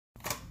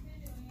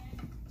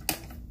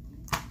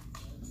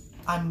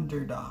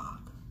Underdog.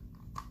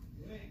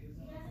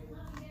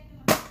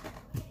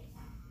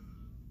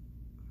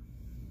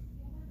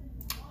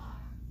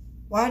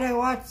 Why did I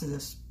watch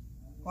this?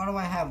 Why do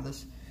I have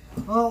this?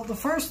 Well, the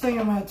first thing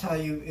I'm going to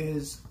tell you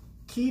is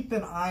keep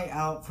an eye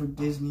out for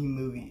Disney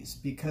movies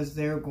because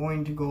they're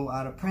going to go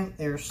out of print.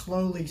 They're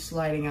slowly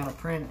sliding out of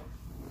print.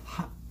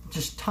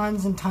 Just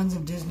tons and tons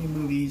of Disney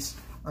movies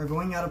are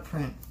going out of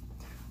print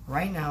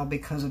right now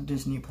because of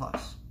Disney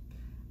Plus.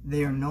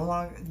 They are no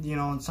longer, you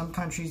know, in some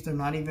countries they're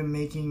not even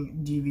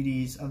making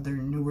DVDs of their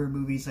newer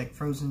movies like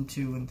Frozen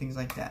 2 and things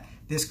like that.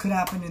 This could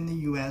happen in the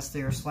US.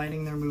 They are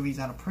sliding their movies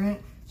out of print.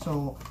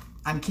 So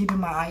I'm keeping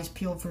my eyes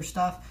peeled for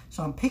stuff.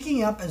 So I'm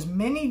picking up as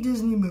many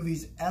Disney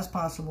movies as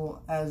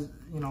possible as,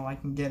 you know, I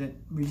can get at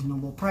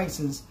reasonable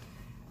prices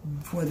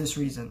for this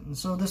reason. And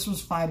so this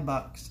was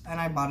 $5 and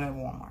I bought it at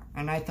Walmart.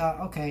 And I thought,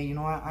 okay, you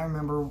know what, I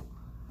remember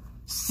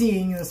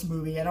seeing this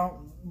movie. I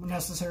don't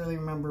necessarily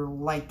remember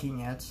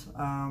liking it,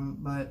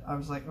 but I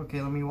was like,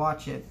 okay, let me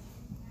watch it.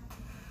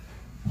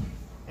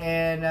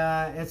 And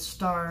it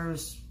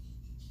stars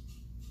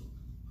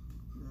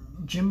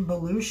Jim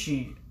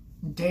Belushi,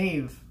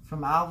 Dave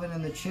from Alvin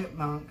and the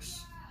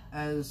Chipmunks,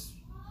 as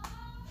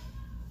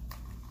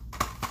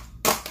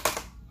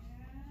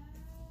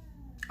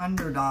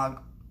Underdog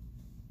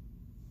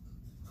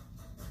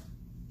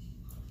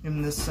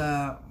in this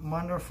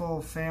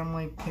wonderful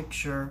family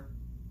picture.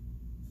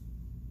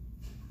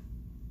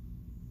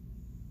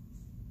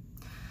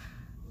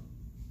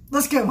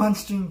 Let's get one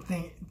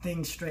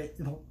thing straight.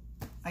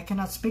 I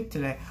cannot speak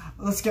today.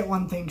 Let's get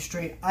one thing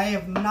straight. I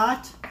have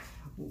not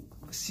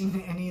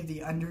seen any of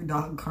the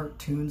Underdog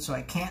cartoons, so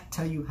I can't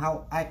tell you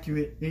how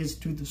accurate it is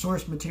to the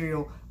source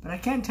material, but I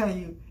can tell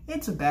you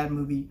it's a bad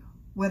movie,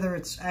 whether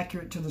it's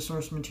accurate to the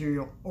source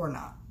material or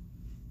not.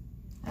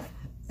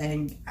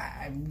 And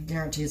I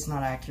guarantee it's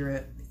not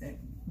accurate,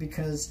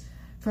 because,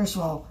 first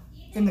of all,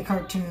 in the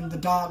cartoon, the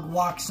dog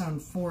walks on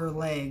 4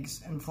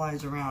 legs and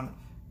flies around.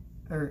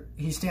 Or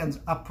he stands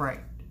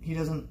upright. He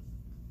doesn't.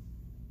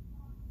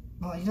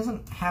 Well, he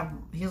doesn't have.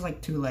 He has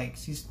like 2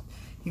 legs.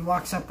 He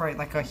walks upright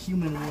like a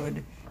human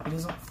would. He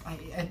doesn't.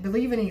 I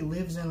believe, and he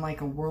lives in like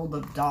a world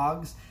of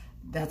dogs.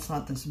 That's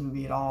not this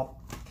movie at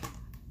all.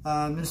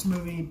 This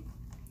movie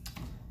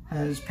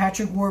has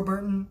Patrick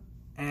Warburton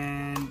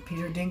and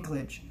Peter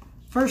Dinklage.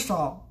 First of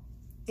all,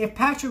 if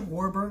Patrick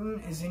Warburton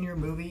is in your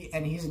movie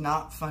and he's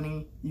not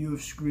funny, you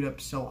have screwed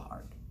up so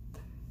hard.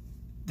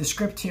 The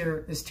script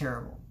here is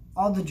terrible.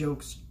 All the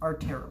jokes are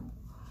terrible.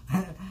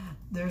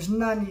 There's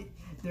none.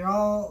 They're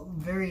all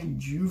very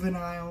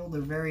juvenile. They're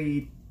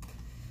very,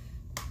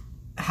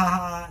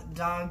 haha,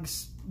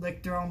 dogs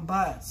lick their own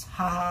butts.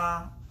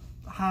 Haha,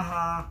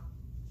 haha.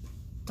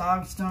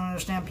 Dogs don't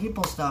understand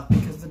people stuff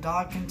because the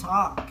dog can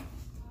talk.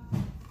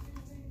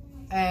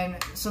 And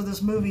so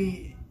this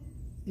movie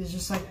is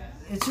just like,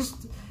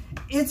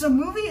 it's a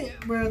movie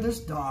where this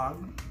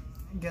dog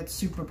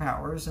gets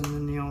superpowers, and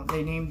then, you know,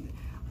 they named.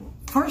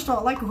 First of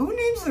all, like, who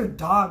names their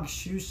dog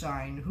Shoe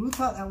Shine? Who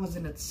thought that was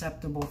an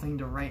acceptable thing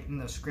to write in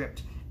the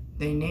script?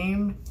 They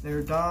named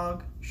their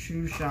dog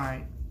Shoe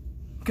Shine.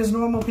 Because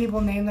normal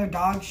people name their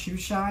dog Shoe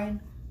Shine?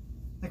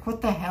 Like,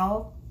 what the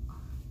hell?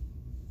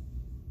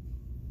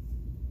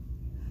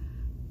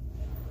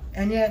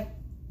 And yet,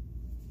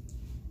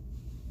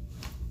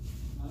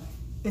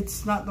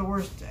 it's not the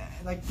worst.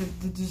 Like,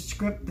 the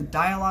script, the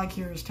dialogue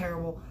here is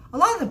terrible. A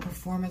lot of the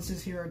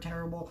performances here are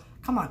terrible.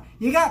 Come on.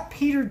 You got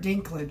Peter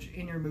Dinklage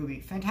in your movie.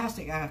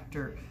 Fantastic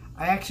actor.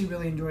 I actually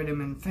really enjoyed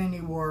him in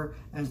Infinity War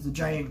as the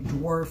giant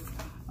dwarf,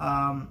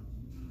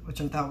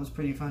 which I thought was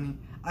pretty funny.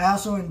 I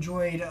also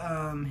enjoyed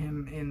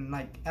him in,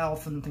 like,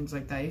 Elf and things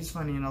like that. He's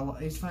funny,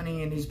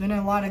 and he's been in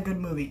a lot of good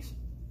movies.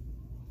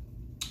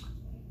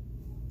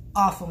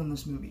 Awful in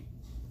this movie.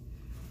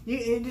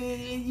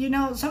 You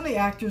know, some of the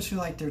actors feel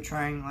like they're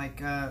trying, like,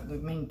 the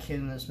main kid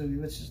in this movie,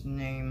 what's his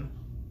name?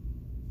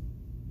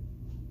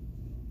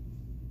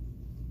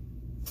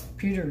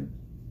 Peter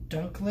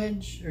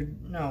Dinklage? Or,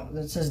 no,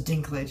 that says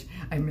Dinklage.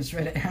 I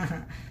misread it.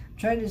 I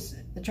tried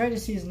to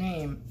see his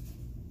name.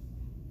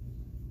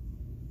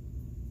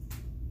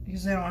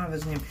 Because I don't have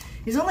his name.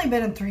 He's only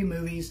been in 3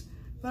 movies,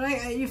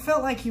 but you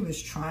felt like he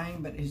was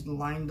trying, but his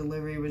line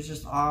delivery was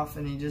just off,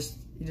 and he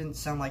didn't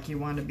sound like he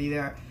wanted to be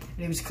there. And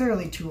he was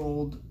clearly too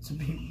old to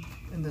be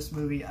in this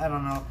movie. I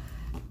don't know.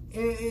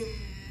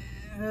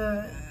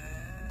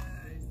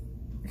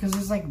 Because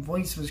his, like,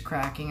 voice was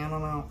cracking. I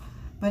don't know.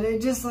 But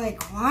it just,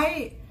 like,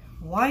 why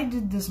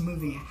did this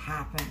movie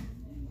happen?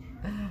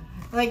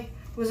 Like,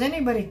 was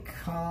anybody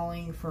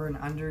calling for an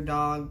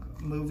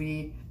Underdog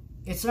movie?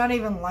 It's not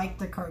even like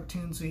the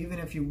cartoon, so even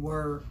if you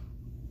were,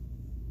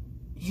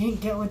 you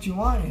didn't get what you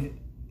wanted.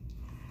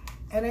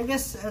 And I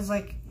guess as,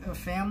 like, a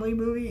family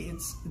movie,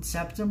 it's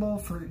acceptable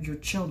for your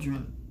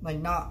children. Like,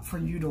 not for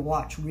you to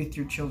watch with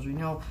your children.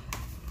 You know,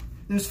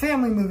 there's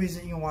family movies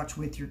that you can watch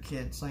with your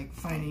kids, like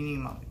Finding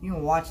Nemo. You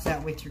can watch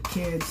that with your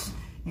kids.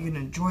 You can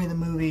enjoy the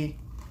movie.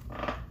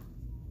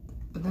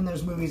 But then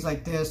there's movies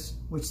like this,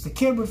 which the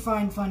kid would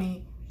find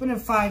funny, but in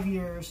 5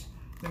 years,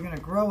 they're going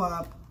to grow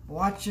up,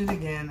 watch it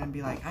again and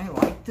be like, I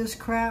like this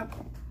crap.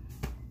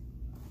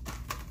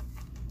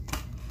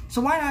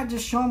 So why not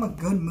just show them a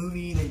good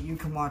movie that you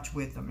can watch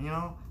with them, you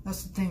know?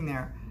 That's the thing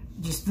there.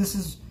 Just, this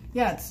is,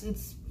 yeah,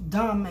 it's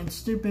dumb and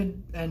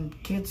stupid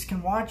and kids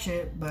can watch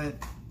it, but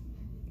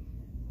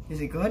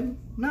is it good?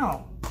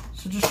 No.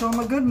 So just show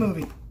them a good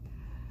movie.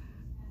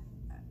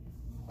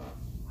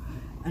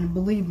 And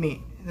believe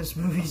me, this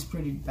movie's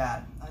pretty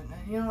bad.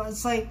 You know,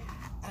 it's like,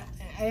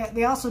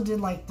 they also did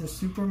like the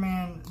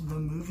Superman, the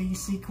movie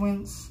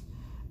sequence.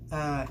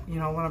 You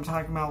know what I'm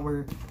talking about,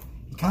 where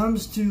he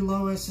comes to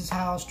Lois's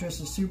house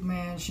dressed as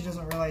Superman. She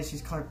doesn't realize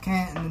he's Clark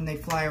Kent, and then they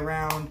fly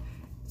around.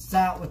 It's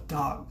that with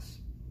dogs.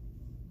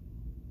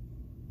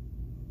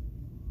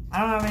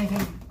 I don't have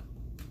anything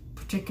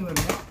particular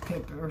to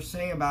nitpick or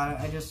say about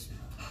it.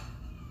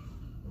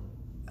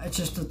 It's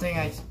just a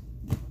thing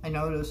I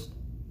noticed.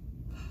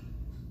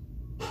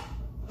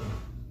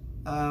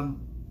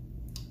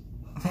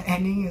 The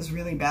ending is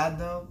really bad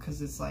though, because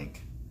it's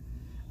like,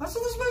 also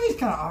this movie's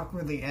kind of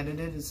awkwardly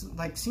edited. It's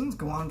like scenes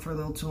go on for a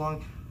little too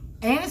long,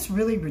 and it's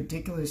really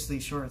ridiculously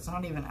short. It's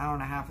not even an hour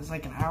and a half. It's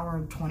like an hour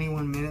and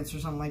 21 minutes or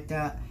something like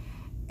that.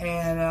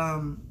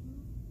 And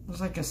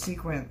there's like a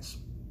sequence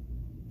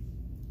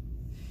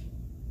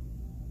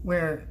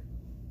where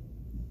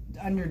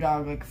the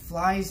Underdog like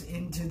flies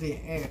into the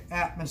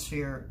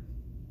atmosphere,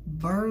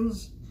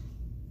 burns,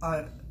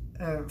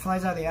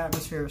 flies out of the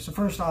atmosphere. So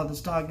first of all,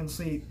 this dog can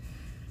sleep.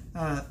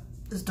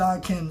 This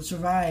dog can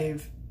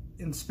survive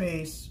in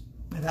space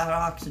without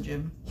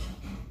oxygen,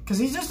 because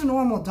he's just a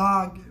normal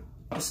dog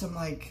with some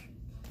like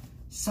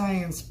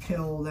science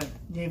pill that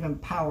gave him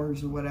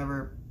powers or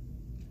whatever.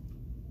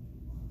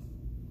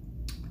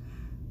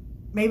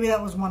 Maybe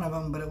that was one of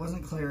them, but it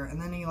wasn't clear.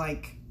 And then he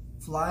like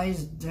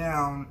flies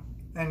down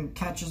and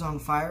catches on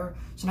fire.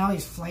 So now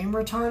he's flame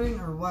retardant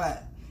or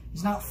what?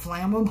 He's not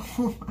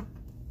flammable.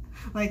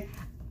 Like,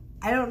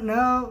 I don't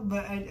know,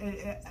 but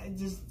I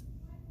just,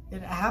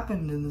 it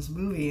happened in this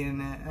movie,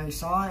 and I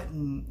saw it,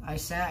 and I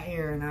sat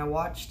here and I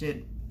watched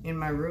it in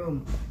my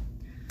room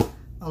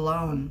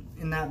alone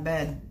in that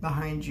bed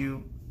behind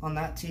you, on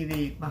that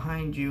TV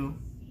behind you.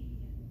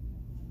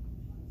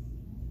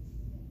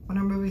 When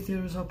are movie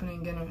theaters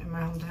opening again in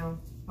my hometown?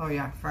 Oh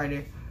yeah,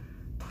 Friday.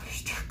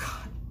 Please, dear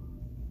God.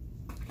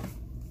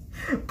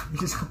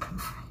 Please open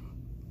Friday.